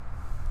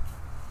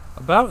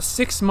About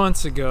 6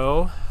 months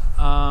ago,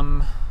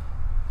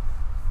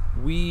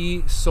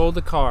 we sold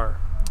a car.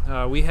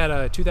 We had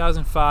a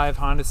 2005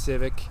 Honda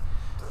Civic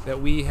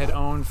that we had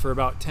owned for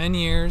about 10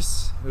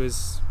 years. It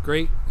was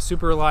great,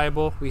 super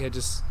reliable. We had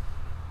just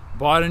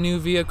bought a new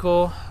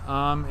vehicle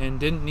and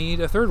didn't need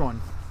a third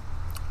one.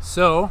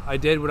 So I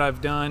did what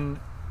I've done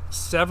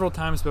several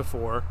times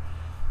before.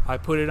 I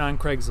put it on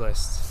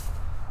Craigslist.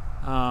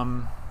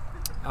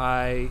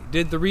 I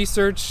did the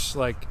research,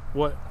 like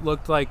what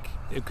looked like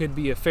it could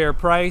be a fair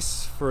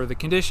price for the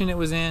condition it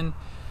was in,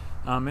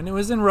 and it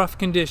was in rough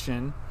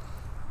condition,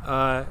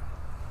 but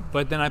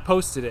then I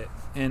posted it,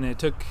 and it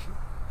took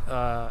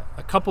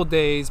a couple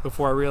days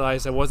before I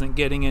realized I wasn't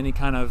getting any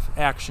kind of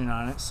action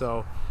on it,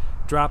 so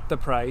dropped the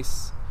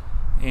price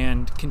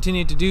and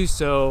continued to do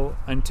so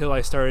until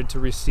I started to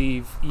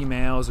receive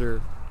emails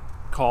or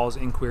calls,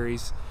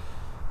 inquiries,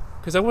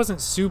 because I wasn't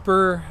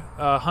super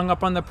hung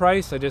up on the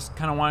price. I just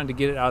kind of wanted to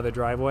get it out of the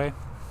driveway.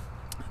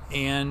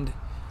 And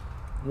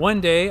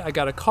one day I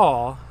got a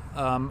call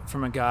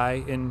from a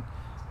guy, and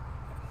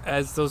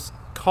as those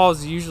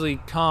calls usually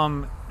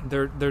come,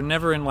 they're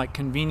never in like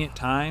convenient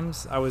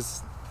times. I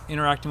was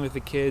interacting with the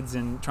kids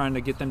and trying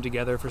to get them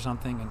together for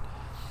something, and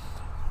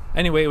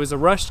anyway, it was a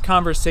rushed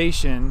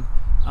conversation,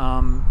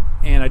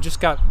 and I just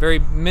got very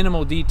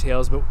minimal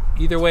details, but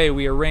either way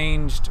we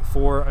arranged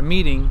for a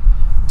meeting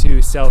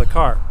to sell the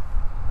car.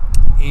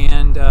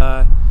 And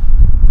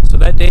so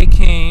that day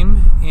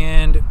came,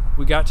 and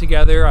we got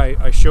together.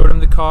 I showed him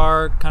the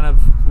car, kind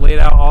of laid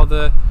out all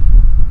the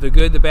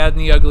good, the bad,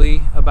 and the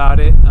ugly about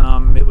it.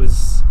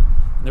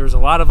 There was a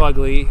lot of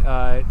ugly.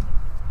 I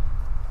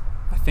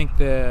think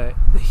the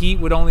heat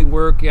would only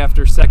work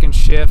after second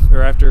shift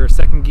or after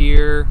second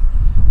gear.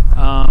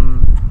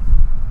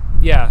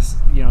 Yes,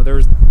 there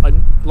was a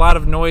lot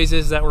of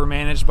noises that were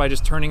managed by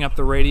just turning up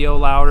the radio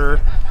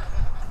louder.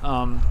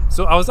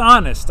 So I was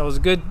honest. I was a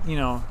good,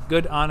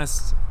 good,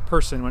 honest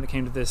person when it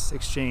came to this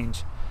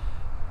exchange.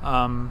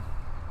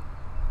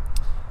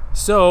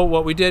 So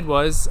what we did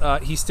was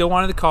he still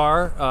wanted the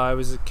car. It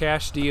was a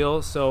cash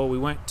deal, so we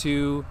went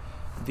to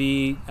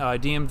the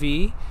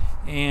DMV,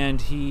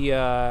 and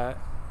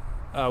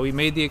we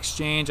made the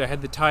exchange. I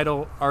had the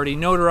title already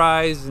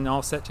notarized and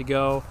all set to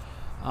go.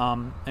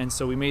 And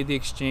so we made the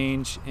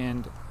exchange,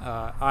 and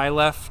I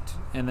left,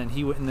 and then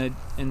he went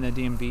in the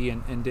DMV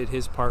and did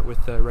his part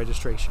with the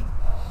registration.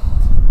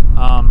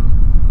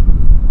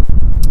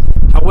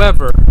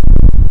 However,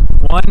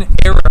 one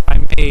error I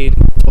made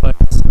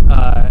was,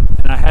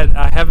 and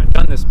I haven't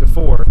done this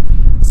before,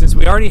 since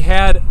we already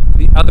had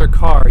the other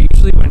car.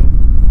 Usually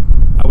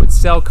when I would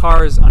sell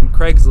cars on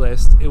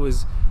Craigslist, it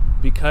was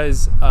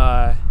because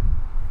I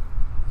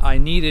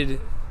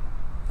needed.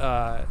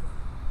 I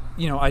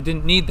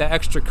didn't need the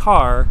extra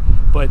car,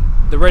 but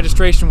the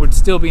registration would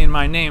still be in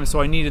my name,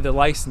 so I needed the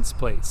license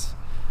plates.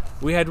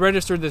 We had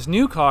registered this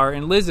new car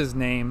in Liz's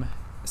name,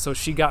 so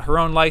she got her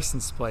own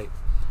license plate.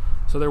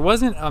 So there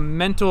wasn't a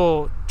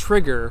mental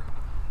trigger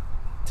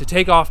to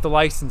take off the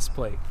license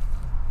plate.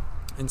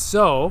 And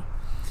so,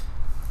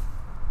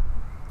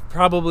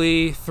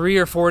 probably 3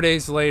 or 4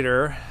 days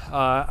later,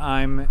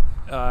 I'm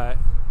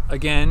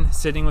again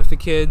sitting with the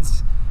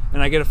kids,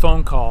 and I get a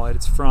phone call.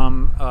 It's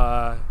from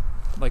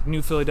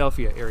New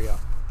Philadelphia area.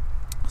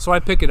 So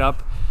I pick it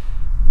up,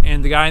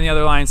 and the guy on the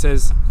other line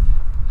says,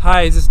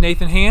 "Hi, is this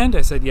Nathan Hand?"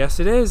 I said, "Yes,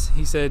 it is."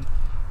 He said,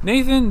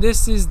 "Nathan,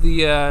 this is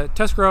the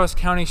Tuscarawas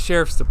County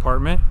Sheriff's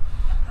Department.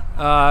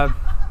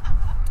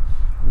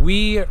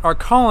 We are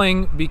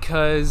calling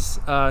because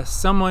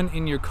someone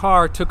in your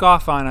car took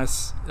off on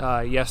us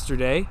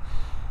yesterday,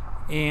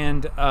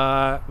 and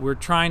we're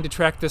trying to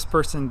track this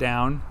person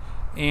down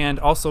and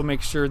also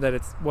make sure that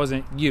it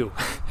wasn't you."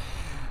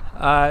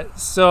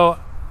 So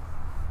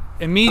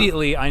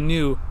immediately I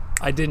knew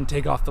I didn't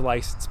take off the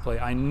license plate.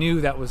 I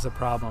knew that was a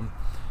problem.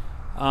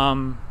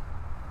 And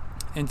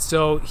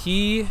so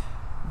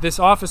this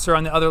officer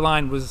on the other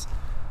line was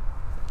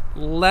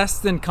less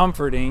than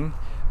comforting.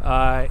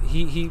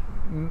 He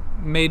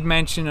made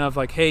mention of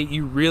hey,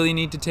 you really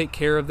need to take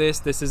care of this.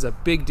 This is a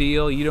big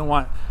deal. You don't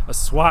want a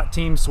SWAT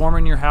team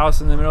swarming your house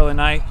in the middle of the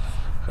night.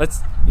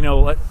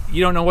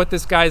 You don't know what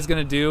this guy is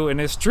going to do. And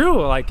it's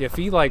true. If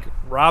he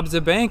robs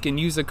a bank and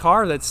uses a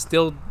car that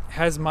still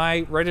has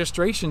my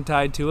registration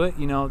tied to it,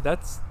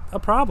 that's a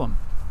problem.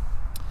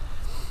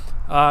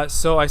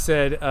 So I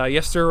said,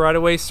 "Yes, sir, right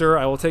away, sir.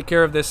 I will take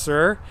care of this,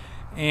 sir."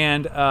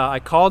 And I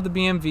called the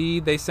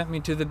BMV. They sent me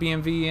to the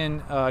BMV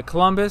in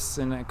Columbus,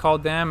 and I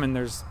called them, and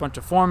there's a bunch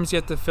of forms you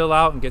have to fill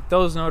out and get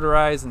those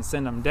notarized and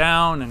send them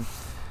down, and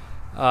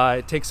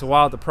it takes a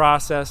while to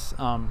process.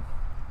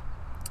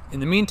 In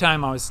the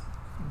meantime, I was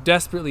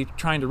desperately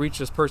trying to reach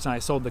this person I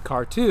sold the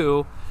car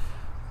to,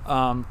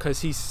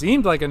 because he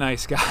seemed like a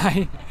nice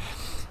guy.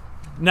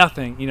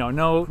 Nothing,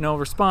 no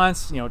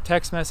response,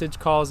 text message,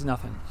 calls,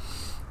 nothing.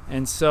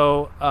 And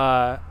so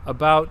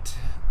about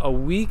a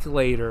week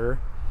later,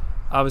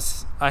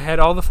 I had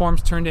all the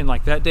forms turned in.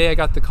 That day I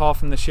got the call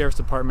from the sheriff's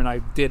department. I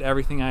did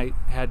everything I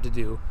had to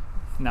do.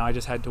 Now I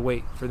just had to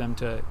wait for them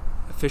to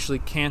officially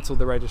cancel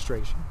the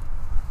registration.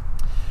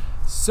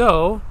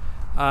 So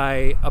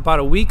about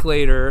a week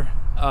later,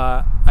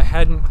 I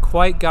hadn't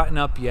quite gotten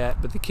up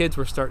yet, but the kids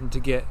were starting to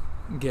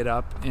get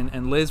up,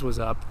 and Liz was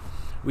up.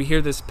 We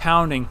hear this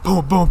pounding,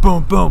 boom, boom,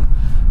 boom, boom,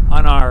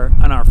 on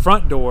our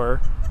front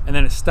door, and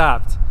then it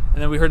stopped.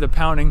 And then we heard the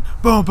pounding,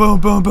 boom, boom,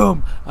 boom,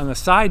 boom, on the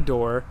side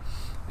door,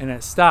 and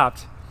it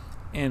stopped.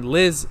 And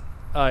Liz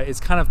is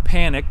kind of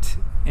panicked,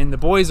 and the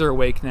boys are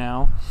awake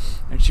now.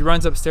 And she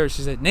runs upstairs.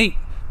 She said, "Nate,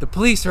 the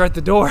police are at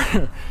the door."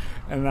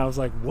 And I was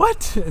like,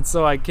 "What?" And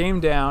so I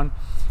came down,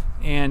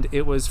 and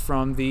it was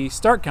from the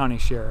Stark County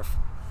Sheriff.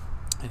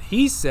 And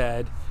he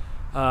said,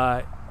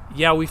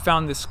 yeah, we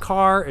found this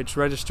car. It's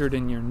registered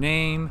in your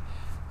name.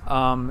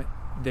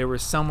 There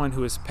was someone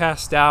who was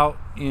passed out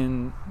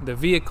in the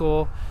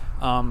vehicle.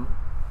 I'm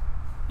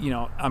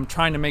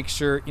trying to make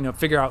sure,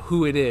 figure out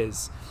who it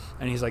is.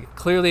 And he's like,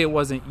 clearly it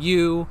wasn't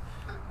you.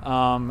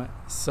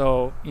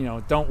 So,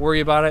 don't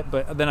worry about it.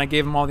 But then I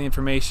gave him all the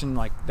information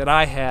that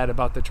I had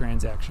about the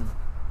transaction.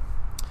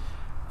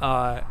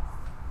 But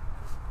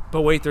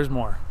wait, there's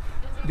more.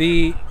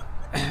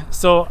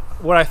 So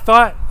what I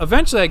thought,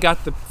 eventually I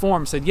got the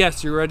form, said,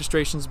 yes, your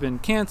registration's been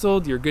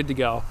canceled, you're good to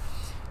go.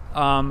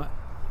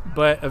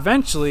 But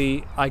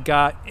eventually I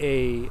got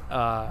a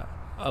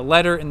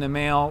letter in the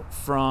mail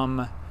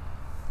from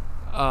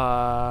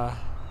a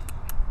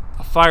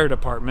fire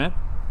department,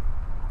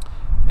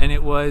 and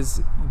it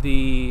was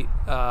the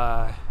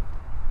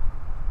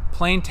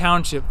Plain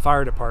Township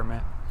Fire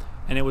Department,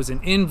 and it was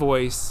an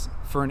invoice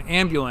for an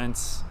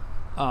ambulance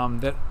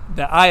that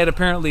I had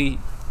apparently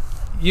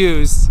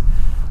used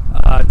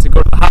to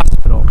go to the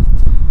hospital.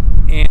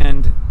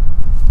 And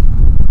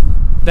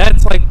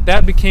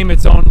that became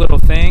its own little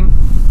thing.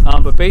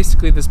 But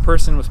basically this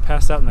person was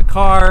passed out in the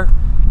car.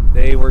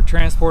 They were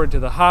transported to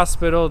the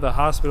hospital. The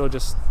hospital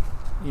just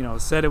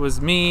said it was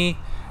me,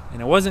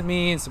 and it wasn't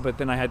me. But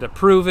then I had to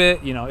prove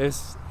it.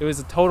 It was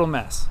a total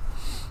mess.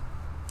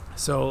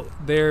 So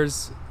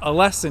there's a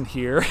lesson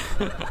here.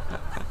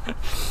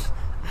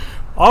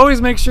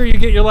 Always make sure you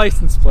get your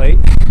license plate.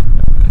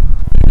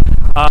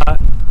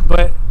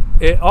 But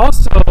it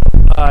also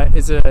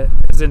is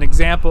an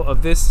example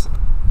of this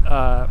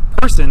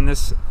person,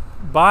 this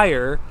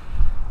buyer,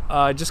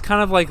 just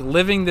kind of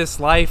living this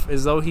life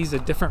as though he's a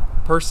different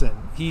person.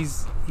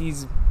 He's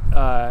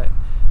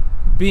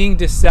being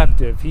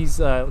deceptive. He's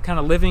kind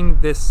of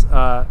living this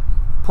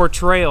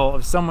portrayal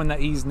of someone that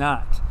he's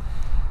not.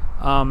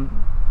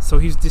 So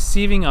he's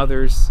deceiving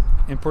others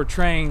and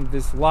portraying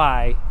this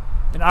lie,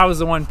 and I was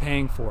the one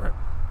paying for it.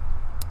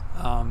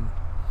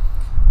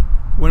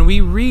 When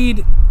we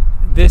read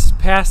this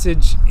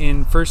passage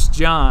in 1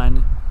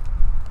 John,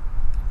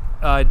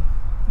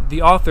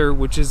 the author,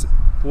 which is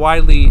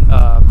widely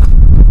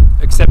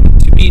accepted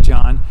to be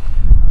John,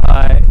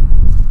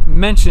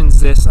 mentions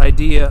this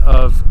idea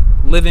of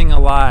living a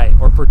lie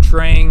or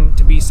portraying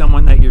to be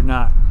someone that you're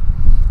not.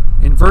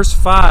 In verse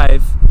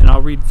 5, and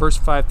I'll read verse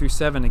 5 through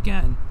 7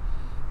 again,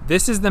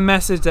 "This is the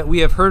message that we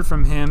have heard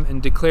from him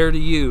and declare to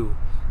you.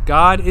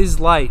 God is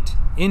light.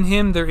 In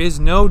him there is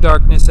no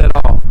darkness at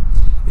all.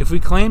 If we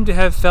claim to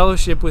have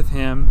fellowship with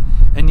him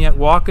and yet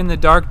walk in the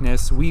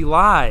darkness, we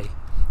lie,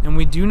 and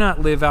we do not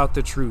live out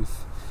the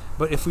truth.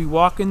 But if we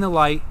walk in the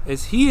light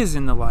as he is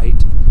in the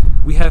light,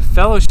 we have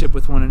fellowship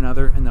with one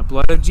another, and the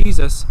blood of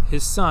Jesus,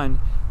 his Son,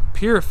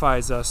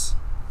 purifies us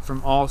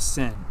from all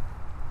sin."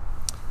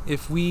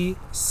 If we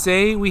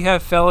say we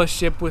have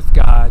fellowship with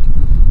God,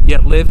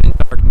 yet live in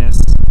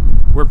darkness,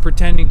 we're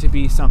pretending to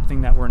be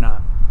something that we're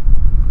not.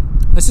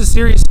 This is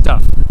serious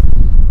stuff.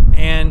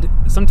 And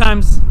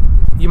sometimes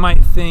you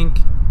might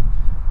think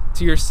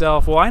to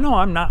yourself, well, I know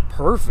I'm not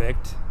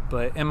perfect,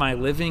 but am I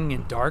living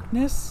in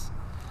darkness?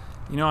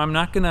 I'm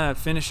not going to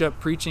finish up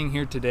preaching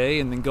here today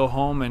and then go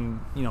home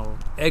and,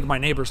 egg my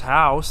neighbor's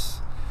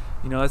house.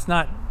 I'm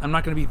not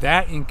going to be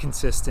that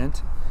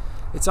inconsistent.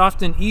 It's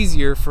often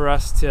easier for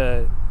us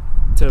to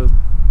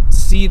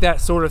see that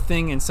sort of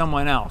thing in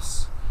someone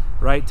else,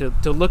 right?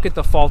 To look at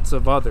the faults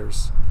of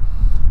others.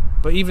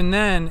 But even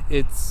then,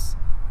 it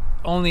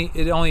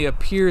only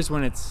appears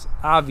when it's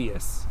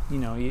obvious.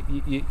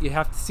 You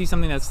have to see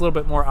something that's a little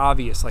bit more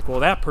obvious, like,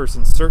 well, that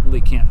person certainly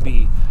can't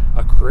be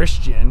a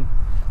Christian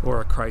or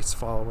a Christ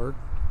follower.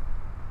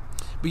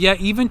 But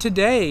yet, even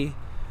today,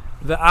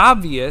 the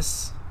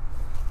obvious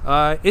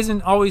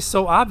isn't always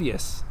so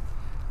obvious.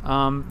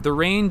 The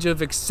range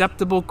of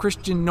acceptable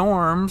Christian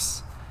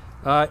norms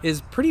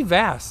is pretty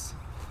vast.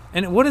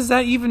 And what does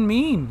that even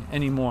mean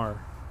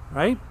anymore,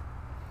 right?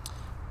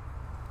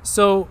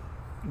 So,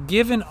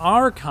 given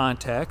our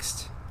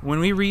context, when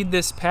we read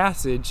this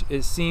passage,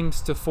 it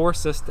seems to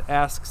force us to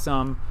ask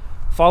some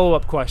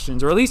follow-up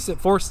questions, or at least it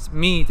forced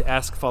me to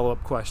ask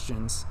follow-up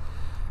questions.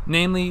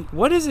 Namely,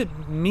 what does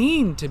it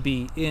mean to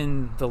be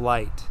in the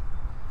light?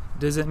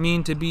 Does it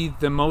mean to be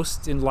the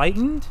most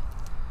enlightened?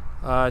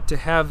 To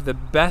have the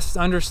best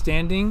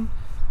understanding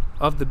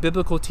of the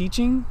biblical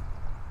teaching?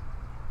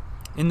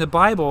 In the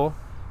Bible,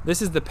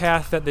 this is the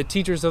path that the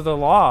teachers of the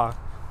law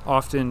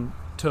often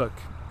took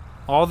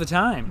all the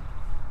time.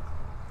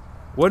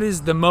 What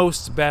is the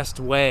most best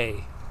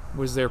way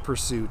was their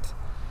pursuit.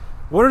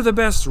 What are the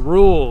best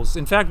rules?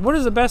 In fact, what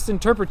is the best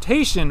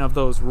interpretation of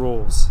those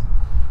rules?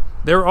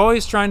 They're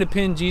always trying to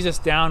pin Jesus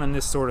down on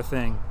this sort of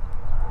thing,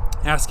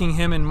 asking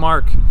him in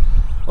Mark,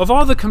 of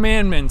all the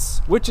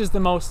commandments, which is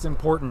the most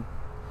important?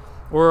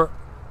 Or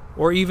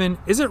even,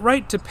 is it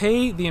right to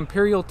pay the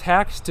imperial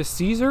tax to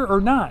Caesar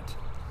or not?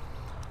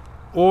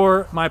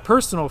 Or my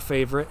personal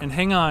favorite, and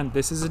hang on,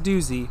 this is a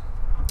doozy.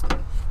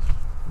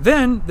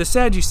 Then the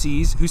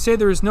Sadducees, who say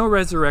there is no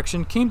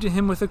resurrection, came to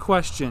him with a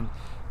question.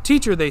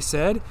 Teacher, they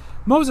said,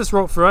 Moses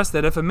wrote for us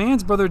that if a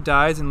man's brother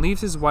dies and leaves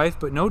his wife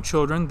but no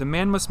children, the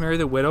man must marry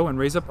the widow and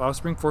raise up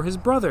offspring for his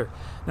brother.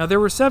 Now there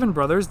were 7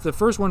 brothers. The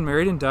first one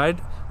married and died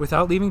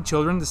without leaving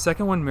children. The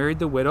second one married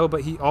the widow,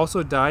 but he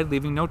also died,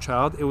 leaving no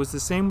child. It was the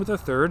same with the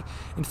third.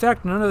 In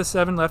fact, none of the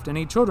 7 left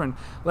any children.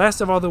 Last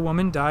of all, the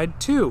woman died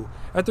too.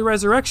 At the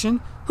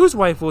resurrection, whose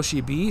wife will she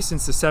be,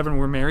 since the 7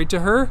 were married to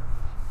her?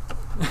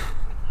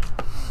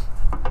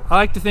 I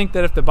like to think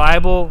that if the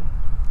Bible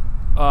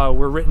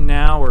were written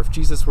now, or if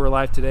Jesus were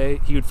alive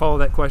today, he would follow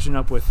that question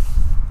up with,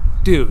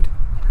 dude.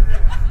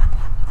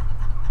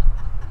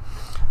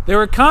 They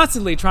were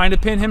constantly trying to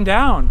pin him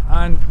down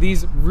on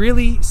these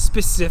really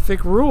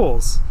specific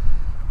rules.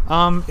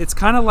 It's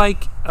kind of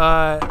like,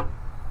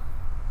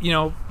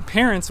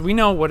 parents, we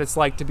know what it's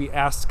like to be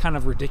asked kind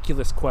of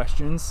ridiculous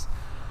questions.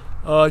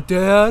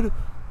 Dad,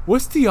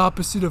 what's the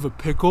opposite of a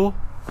pickle?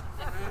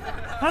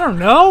 I don't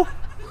know.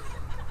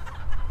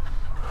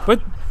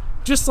 But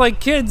just like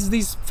kids,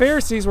 these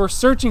Pharisees were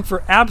searching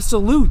for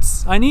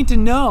absolutes. I need to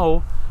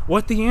know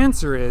what the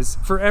answer is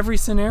for every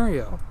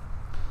scenario.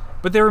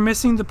 But they were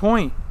missing the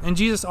point, and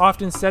Jesus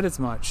often said as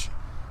much,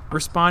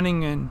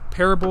 responding in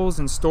parables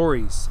and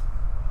stories.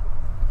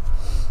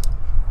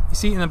 You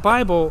see, in the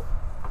Bible,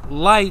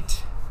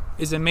 light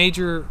is a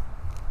major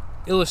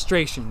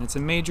illustration. It's a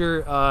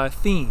major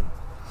theme.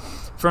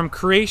 From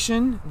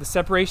creation, the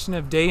separation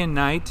of day and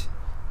night,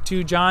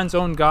 to John's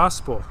own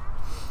gospel.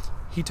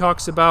 He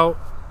talks about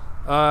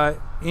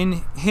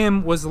in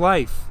him was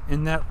life,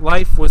 and that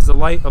life was the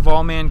light of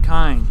all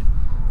mankind.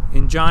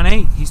 In John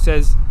 8,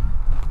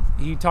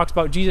 he talks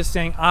about Jesus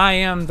saying, I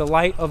am the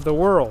light of the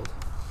world.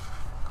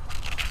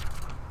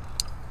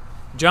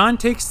 John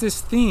takes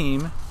this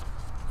theme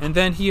and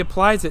then he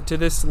applies it to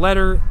this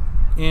letter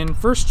in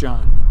 1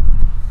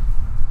 John.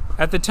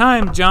 At the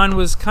time, John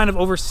was kind of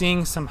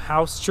overseeing some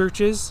house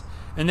churches,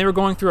 and they were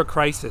going through a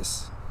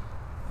crisis.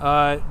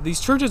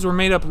 These churches were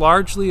made up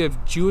largely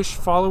of Jewish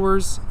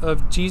followers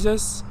of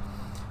Jesus,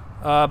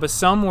 but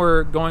some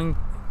were going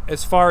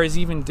as far as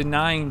even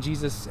denying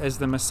Jesus as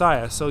the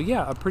Messiah. So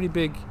yeah, a pretty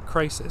big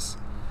crisis.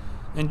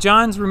 And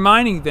John's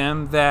reminding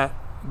them that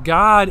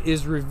God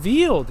is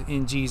revealed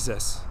in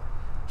Jesus.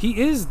 He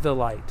is the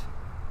light.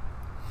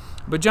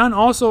 But John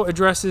also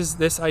addresses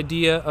this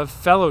idea of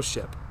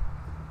fellowship.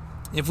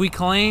 If we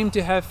claim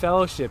to have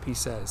fellowship, he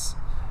says,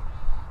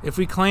 if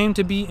we claim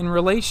to be in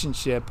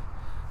relationship,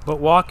 but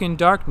walk in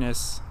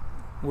darkness,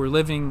 we're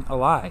living a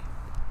lie.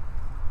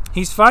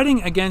 He's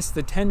fighting against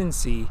the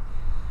tendency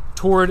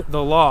toward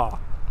the law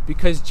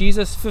because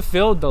Jesus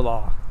fulfilled the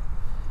law.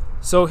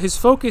 So his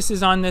focus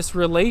is on this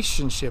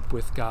relationship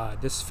with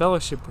God, this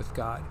fellowship with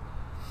God.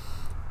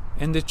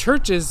 And the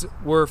churches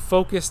were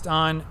focused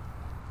on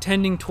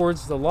tending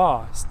towards the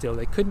law still.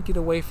 They couldn't get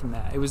away from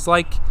that. It was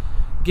like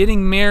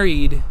getting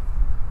married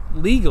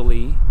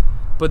legally,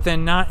 but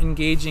then not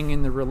engaging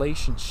in the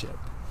relationship.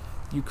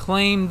 You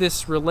claim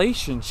this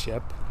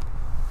relationship,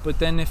 but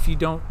then if you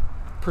don't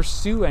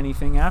pursue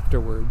anything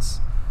afterwards,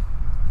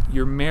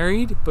 you're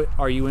married, but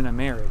are you in a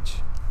marriage?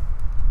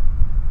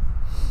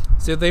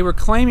 So they were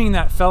claiming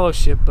that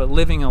fellowship, but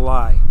living a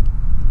lie.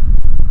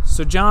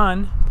 So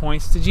John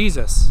points to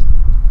Jesus.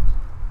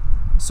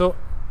 So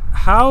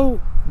how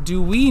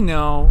do we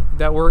know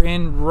that we're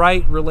in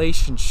right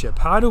relationship?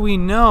 How do we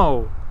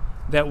know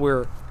that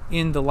we're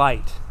in the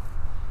light?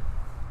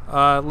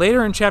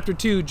 Later in chapter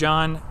 2,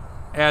 John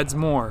adds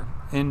more.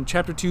 In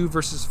chapter 2,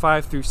 verses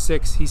 5 through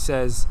 6, he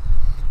says,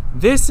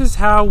 "This is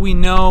how we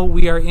know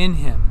we are in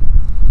him.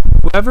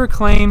 Whoever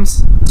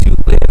claims to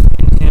live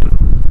in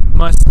him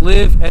must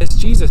live as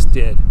Jesus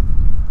did."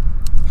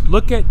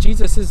 Look at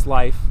Jesus'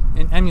 life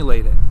and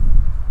emulate it.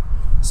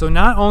 So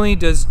not only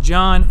does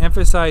John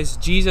emphasize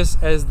Jesus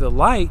as the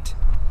light,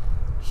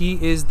 he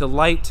is the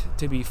light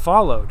to be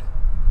followed.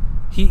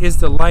 He is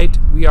the light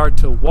we are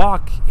to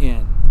walk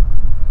in.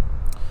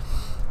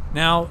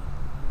 Now,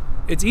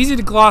 it's easy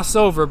to gloss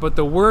over, but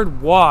the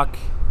word walk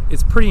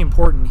is pretty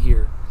important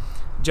here.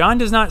 John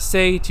does not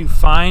say to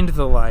find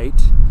the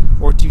light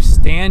or to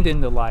stand in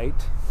the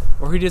light,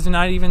 or he does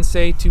not even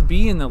say to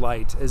be in the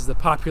light, as the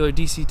popular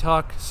DC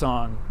Talk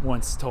song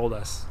once told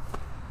us.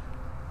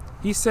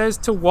 He says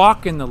to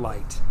walk in the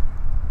light.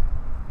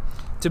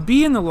 To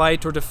be in the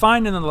light, or to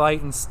find in the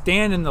light and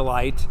stand in the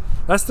light,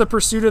 that's the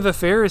pursuit of the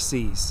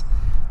Pharisees.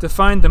 To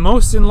find the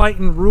most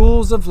enlightened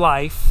rules of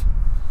life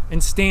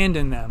and stand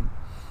in them.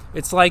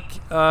 It's like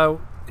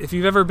if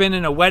you've ever been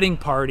in a wedding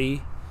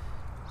party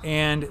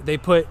and they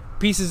put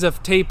pieces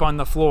of tape on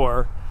the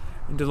floor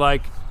and they're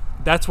like,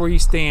 that's where you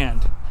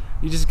stand.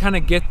 You just kind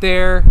of get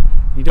there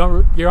You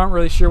aren't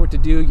really sure what to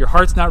do. Your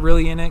heart's not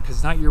really in it because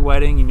it's not your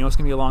wedding. You know it's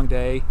going to be a long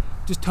day.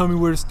 Just tell me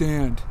where to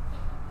stand.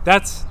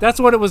 That's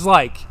what it was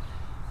like.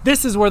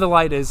 This is where the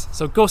light is,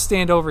 so go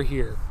stand over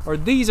here. Or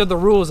these are the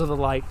rules of the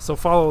light, so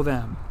follow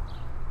them.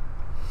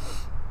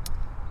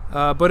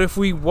 But if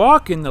we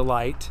walk in the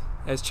light,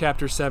 as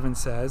verse 7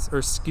 says,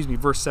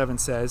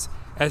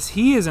 as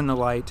he is in the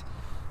light,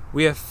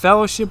 we have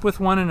fellowship with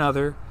one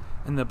another,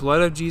 and the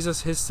blood of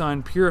Jesus, his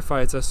Son,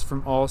 purifies us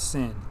from all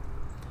sin.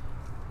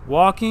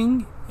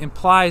 Walking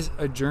implies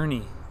a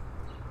journey.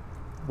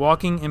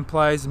 Walking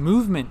implies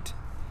movement.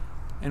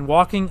 And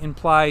walking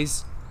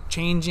implies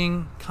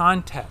changing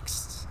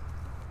contexts.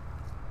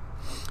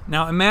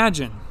 Now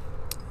imagine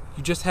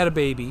you just had a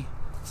baby.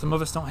 Some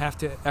of us don't have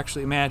to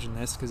actually imagine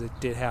this because it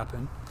did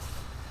happen.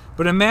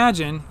 But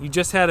imagine you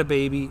just had a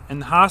baby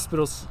and the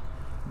hospital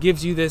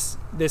gives you this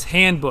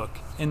handbook.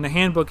 And the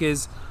handbook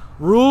is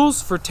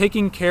rules for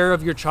taking care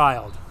of your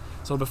child.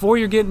 So before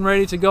you're getting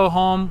ready to go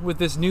home with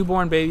this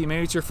newborn baby,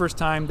 maybe it's your first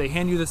time, they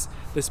hand you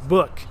this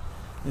book.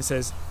 And it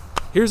says,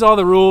 here's all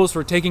the rules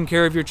for taking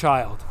care of your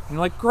child. And you're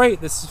like,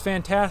 great, this is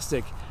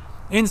fantastic.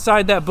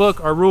 Inside that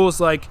book are rules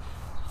like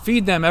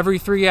feed them every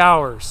 3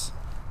 hours,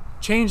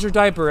 change their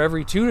diaper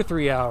every 2 to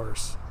 3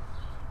 hours,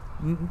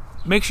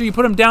 make sure you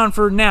put them down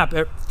for a nap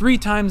 3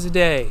 times a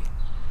day,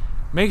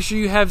 make sure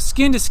you have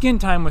skin-to-skin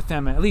time with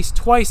them at least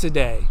twice a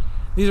day.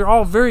 These are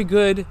all very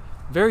good,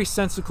 very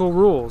sensible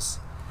rules.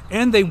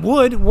 And they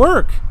would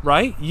work,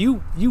 right?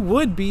 You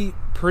would be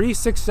pretty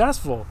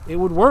successful. It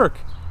would work.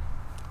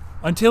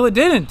 Until it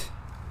didn't,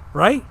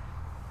 right?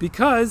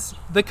 Because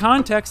the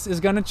context is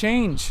going to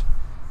change.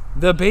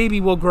 The baby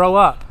will grow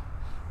up.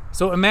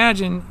 So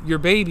imagine your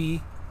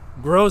baby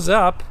grows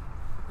up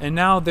and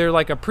now they're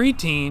like a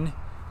preteen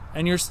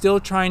and you're still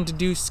trying to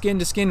do skin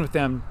to skin with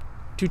them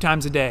 2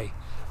 times a day,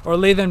 or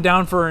lay them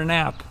down for a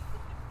nap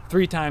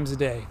 3 times a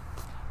day,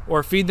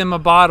 or feed them a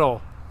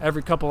bottle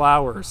every couple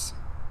hours.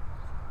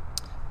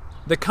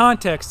 The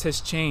context has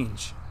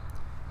changed.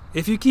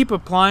 If you keep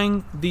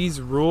applying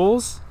these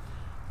rules,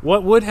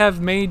 what would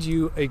have made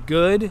you a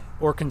good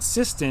or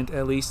consistent,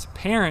 at least,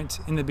 parent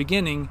in the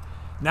beginning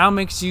now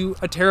makes you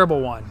a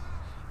terrible one.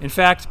 In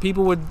fact,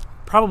 people would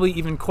probably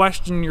even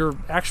question your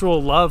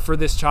actual love for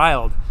this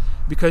child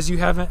because you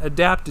haven't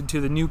adapted to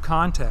the new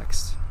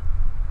context.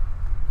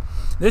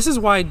 This is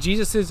why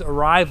Jesus'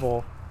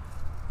 arrival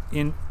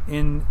in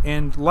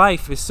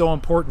life is so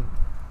important.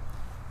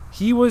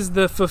 He was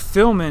the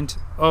fulfillment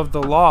of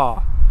the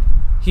law.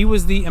 He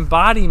was the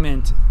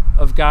embodiment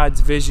of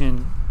God's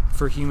vision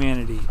for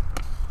humanity.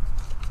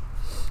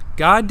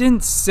 God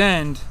didn't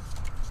send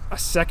a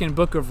second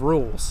book of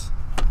rules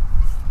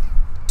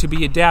to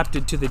be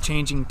adapted to the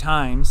changing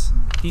times.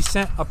 He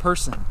sent a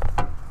person.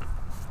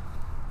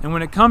 And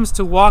when it comes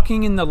to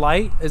walking in the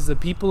light as the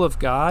people of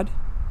God,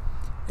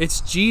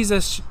 it's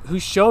Jesus who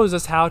shows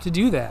us how to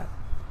do that.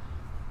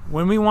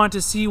 When we want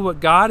to see what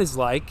God is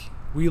like,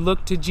 we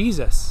look to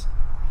Jesus.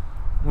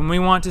 When we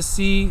want to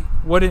see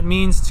what it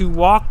means to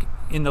walk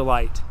in the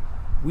light,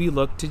 we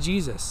look to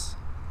Jesus.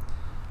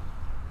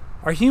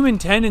 Our human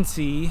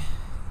tendency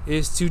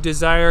is to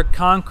desire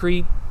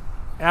concrete,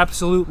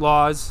 absolute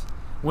laws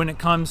when it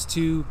comes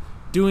to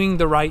doing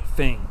the right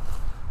thing,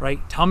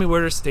 right? Tell me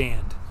where to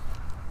stand.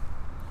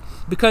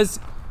 Because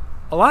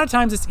a lot of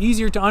times it's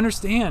easier to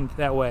understand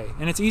that way,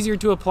 and it's easier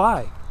to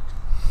apply.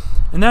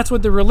 And that's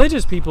what the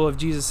religious people of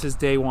Jesus'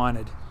 day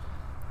wanted.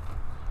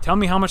 Tell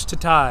me how much to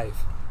tithe.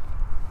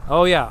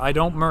 Oh yeah, I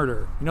don't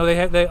murder. They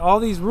had all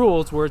these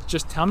rules where it's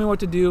just tell me what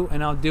to do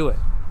and I'll do it.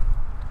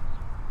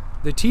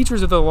 The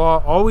teachers of the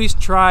law always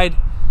tried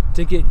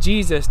to get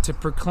Jesus to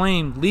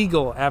proclaim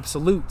legal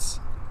absolutes.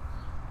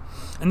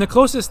 And the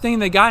closest thing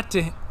they got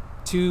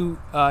to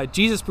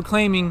Jesus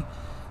proclaiming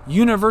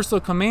universal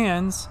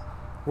commands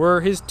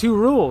were his 2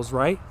 rules,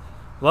 right?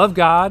 Love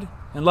God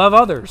and love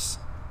others.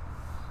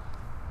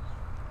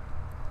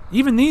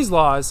 Even these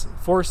laws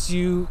force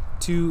you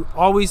to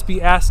always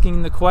be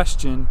asking the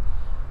question,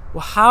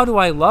 well, how do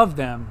I love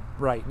them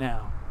right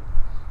now?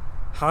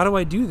 How do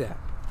I do that?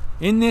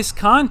 In this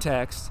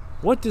context,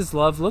 what does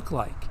love look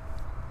like?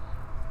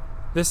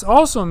 This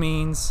also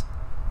means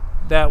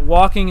that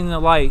walking in the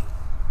light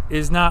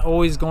is not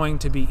always going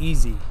to be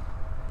easy.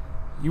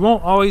 You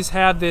won't always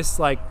have this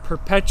like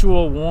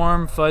perpetual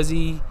warm,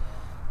 fuzzy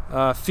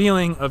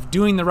feeling of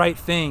doing the right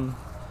thing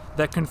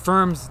that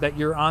confirms that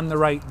you're on the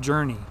right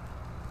journey.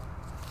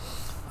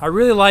 I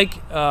really like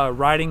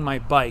riding my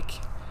bike,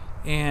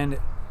 and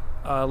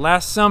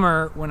last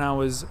summer when I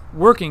was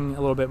working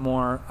a little bit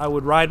more, I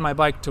would ride my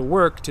bike to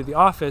work, to the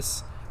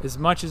office, as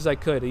much as I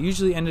could. It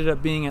usually ended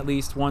up being at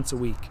least once a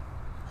week.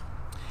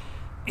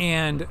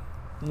 And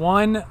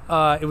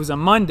it was a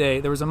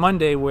Monday. There was a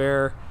Monday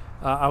where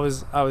I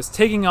was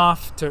taking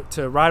off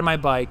to ride my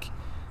bike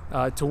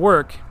to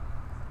work,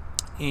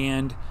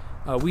 and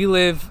we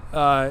live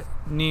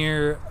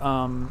near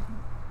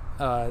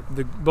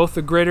both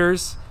the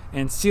Gritters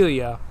and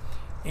Celia,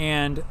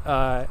 and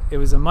it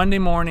was a Monday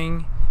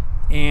morning,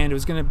 and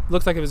it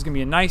looked like it was gonna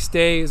be a nice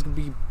day. It was gonna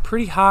be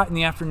pretty hot in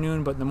the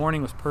afternoon, but the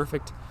morning was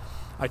perfect.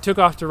 I took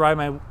off to ride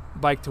my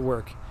bike to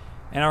work.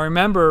 And I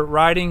remember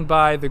riding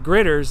by the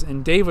Gritters,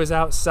 and Dave was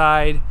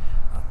outside,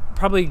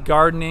 probably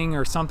gardening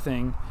or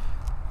something.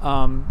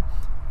 And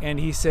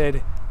he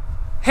said,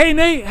 "Hey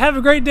Nate, have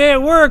a great day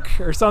at work,"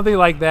 or something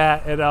like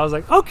that. And I was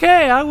like,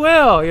 "Okay, I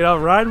will."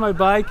 Riding my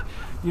bike,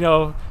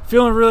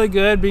 feeling really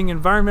good, being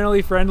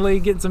environmentally friendly,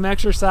 getting some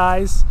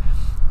exercise.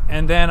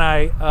 And then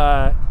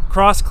I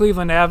crossed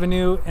Cleveland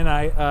Avenue, and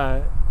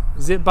I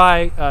zipped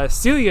by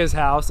Celia's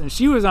house, and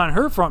she was on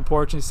her front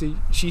porch, and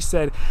she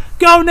said,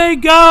 "Go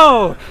Nate,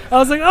 go!" I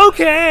was like,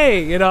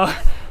 "Okay,"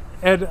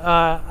 And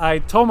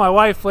I told my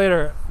wife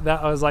later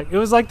that it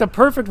was like the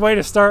perfect way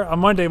to start a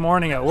Monday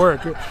morning at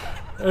work.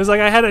 It was like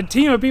I had a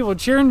team of people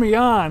cheering me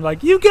on,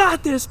 like, "You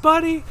got this,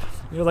 buddy!"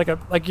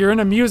 Like you're in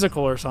a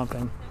musical or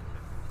something.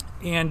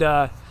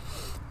 And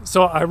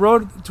so I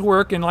rode to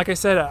work, and like I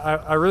said,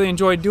 I really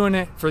enjoyed doing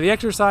it for the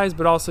exercise,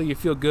 but also you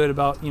feel good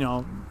about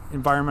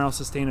environmental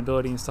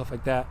sustainability and stuff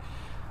like that.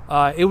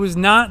 It was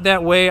not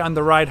that way on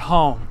the ride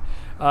home.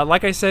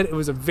 Like I said, it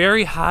was a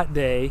very hot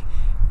day.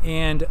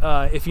 And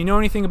if you know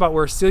anything about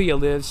where Celia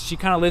lives, she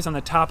kind of lives on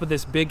the top of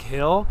this big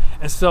hill.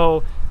 And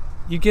so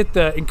you get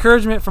the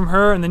encouragement from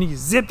her, and then you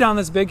zip down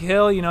this big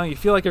hill. You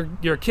feel like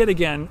you're a kid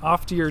again,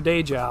 off to your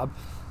day job.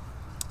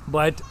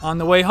 But on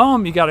the way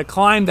home, you got to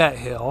climb that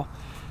hill.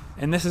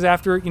 And this is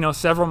after,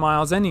 several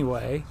miles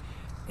anyway.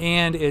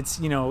 And it's,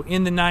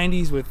 in the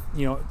 90s with,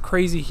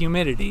 crazy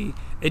humidity.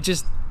 It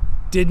just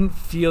didn't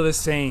feel the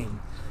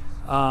same.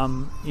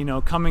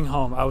 Coming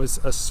home, I was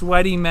a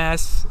sweaty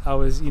mess. I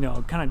was,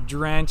 kind of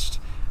drenched.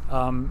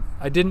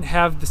 I didn't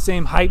have the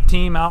same hype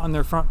team out on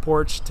their front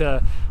porch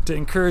to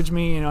encourage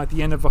me, at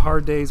the end of a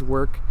hard day's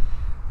work.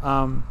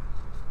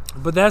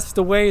 But that's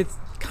the way it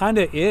kind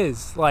of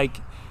is.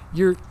 Like,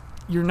 you're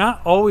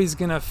not always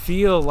gonna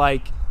feel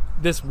like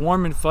this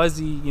warm and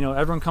fuzzy,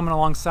 everyone coming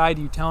alongside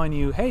you telling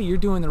you, "Hey, you're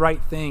doing the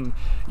right thing.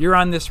 You're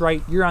on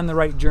the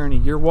right journey.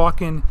 You're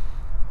walking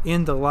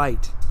in the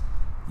light."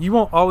 You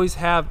won't always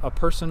have a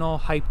personal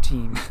hype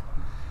team.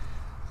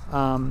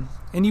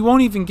 And you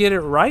won't even get it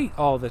right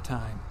all the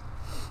time.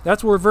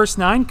 That's where verse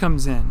 9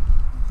 comes in.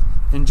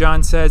 And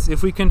John says,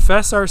 "If we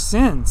confess our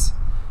sins,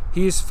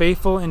 he is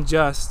faithful and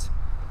just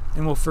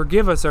and will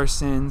forgive us our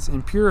sins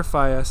and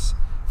purify us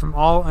from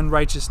all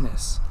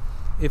unrighteousness.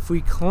 If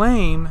we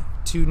claim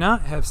to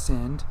not have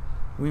sinned,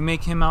 we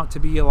make him out to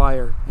be a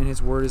liar, and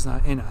his word is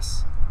not in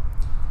us."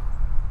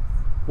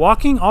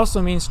 Walking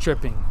also means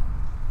tripping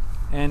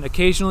and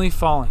occasionally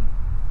falling.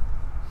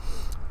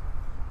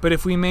 But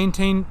if we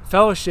maintain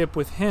fellowship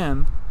with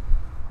him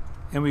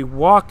and we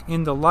walk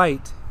in the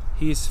light,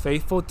 he is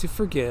faithful to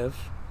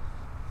forgive,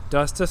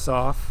 dust us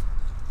off,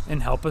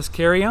 and help us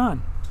carry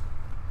on.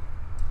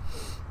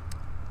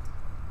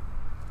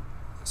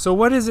 So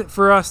what is it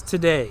for us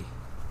today?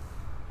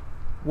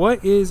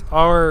 What is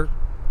our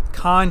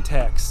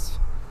context?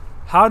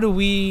 How do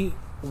we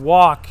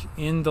walk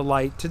in the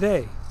light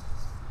today?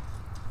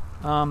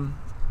 There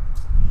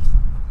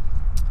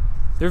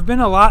have been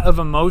a lot of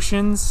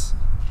emotions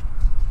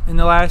in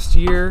the last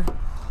year,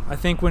 I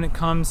think, when it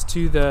comes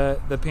to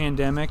the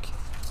pandemic.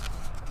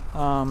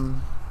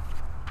 One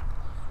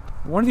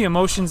of the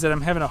emotions that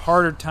I'm having a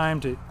hard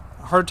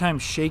time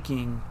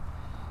shaking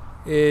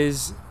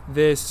is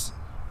this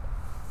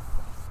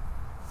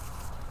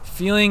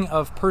feeling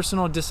of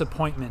personal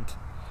disappointment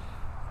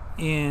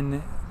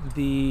in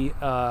the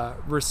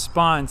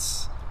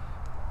response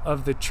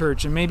of the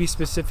church, and maybe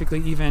specifically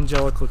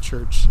evangelical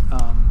church,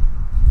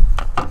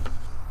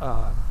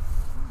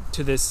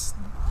 to this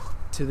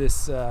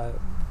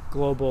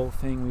global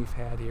thing we've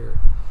had here.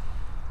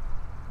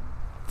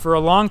 For a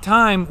long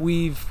time,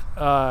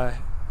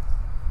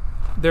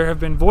 there have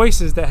been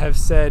voices that have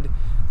said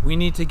we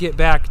need to get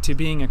back to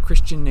being a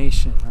Christian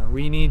nation, or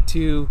we need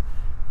to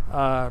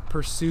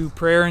pursue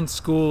prayer in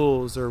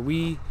schools, or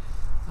we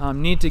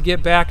need to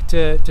get back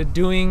to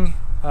being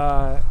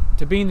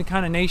the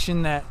kind of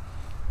nation that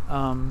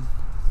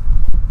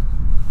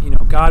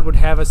God would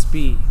have us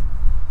be.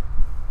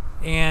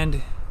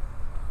 And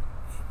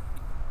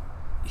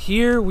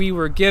here we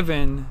were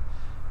given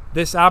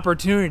this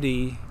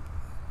opportunity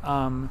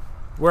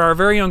where our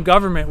very own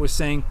government was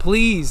saying,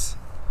 "Please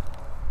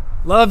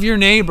love your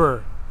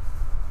neighbor,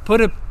 put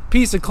a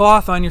piece of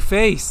cloth on your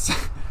face."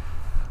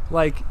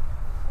 Like,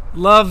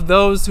 love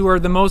those who are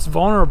the most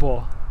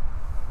vulnerable.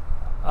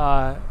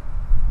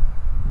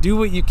 Do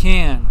what you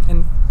can.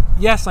 And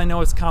yes, I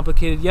know it's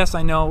complicated. Yes,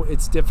 I know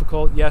it's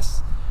difficult.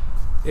 Yes,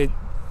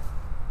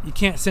 you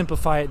can't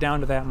simplify it down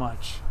to that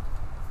much.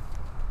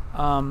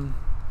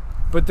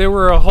 But there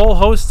were a whole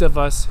host of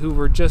us who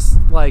were just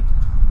like,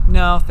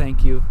 "No,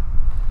 thank you.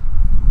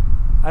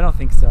 I don't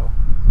think so."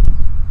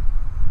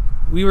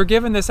 We were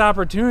given this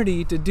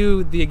opportunity to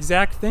do the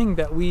exact thing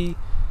that we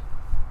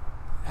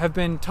have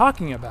been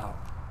talking about,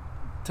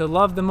 to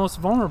love the most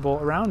vulnerable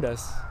around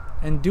us,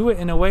 and do it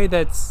in a way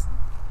that's,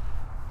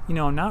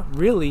 not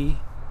really,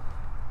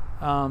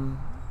 not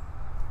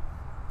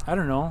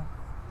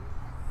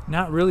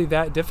really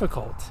that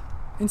difficult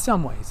in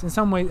some ways.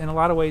 In a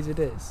lot of ways it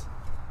is.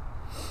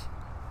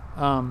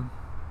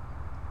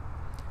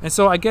 And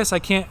so I guess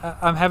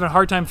I'm having a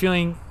hard time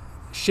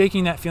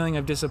shaking that feeling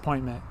of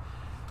disappointment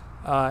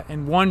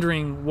and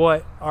wondering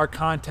what our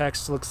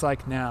context looks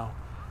like now.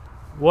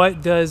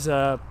 What does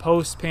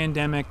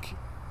post-pandemic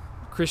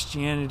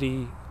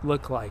Christianity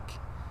look like?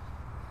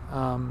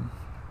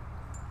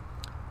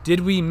 Did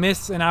we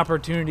miss an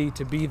opportunity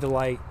to be the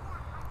light?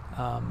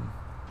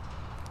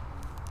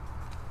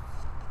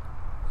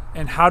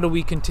 And how do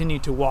we continue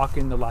to walk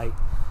in the light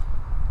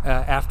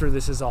after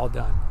this is all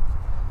done?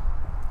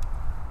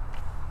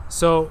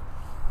 So,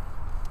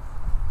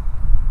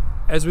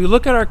 as we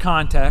look at our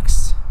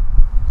context,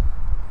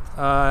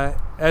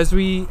 as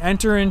we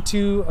enter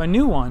into a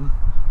new one,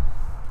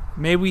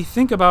 may we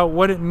think about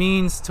what it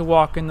means to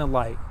walk in the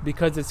light,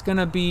 because it's going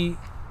to be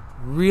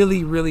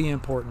really, really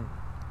important.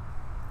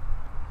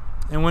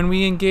 And when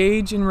we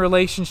engage in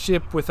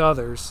relationship with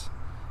others,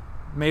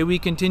 may we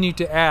continue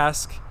to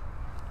ask,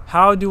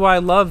 how do I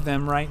love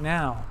them right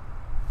now?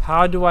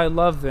 How do I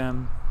love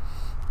them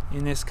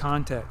in this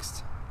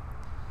context?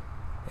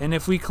 And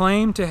if we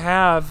claim to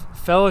have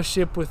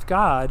fellowship with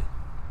God,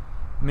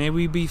 may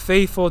we be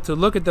faithful to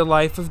look at the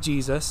life of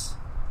Jesus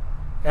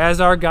as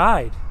our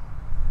guide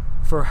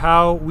for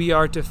how we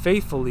are to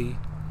faithfully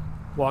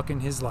walk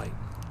in his light.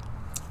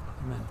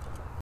 Amen.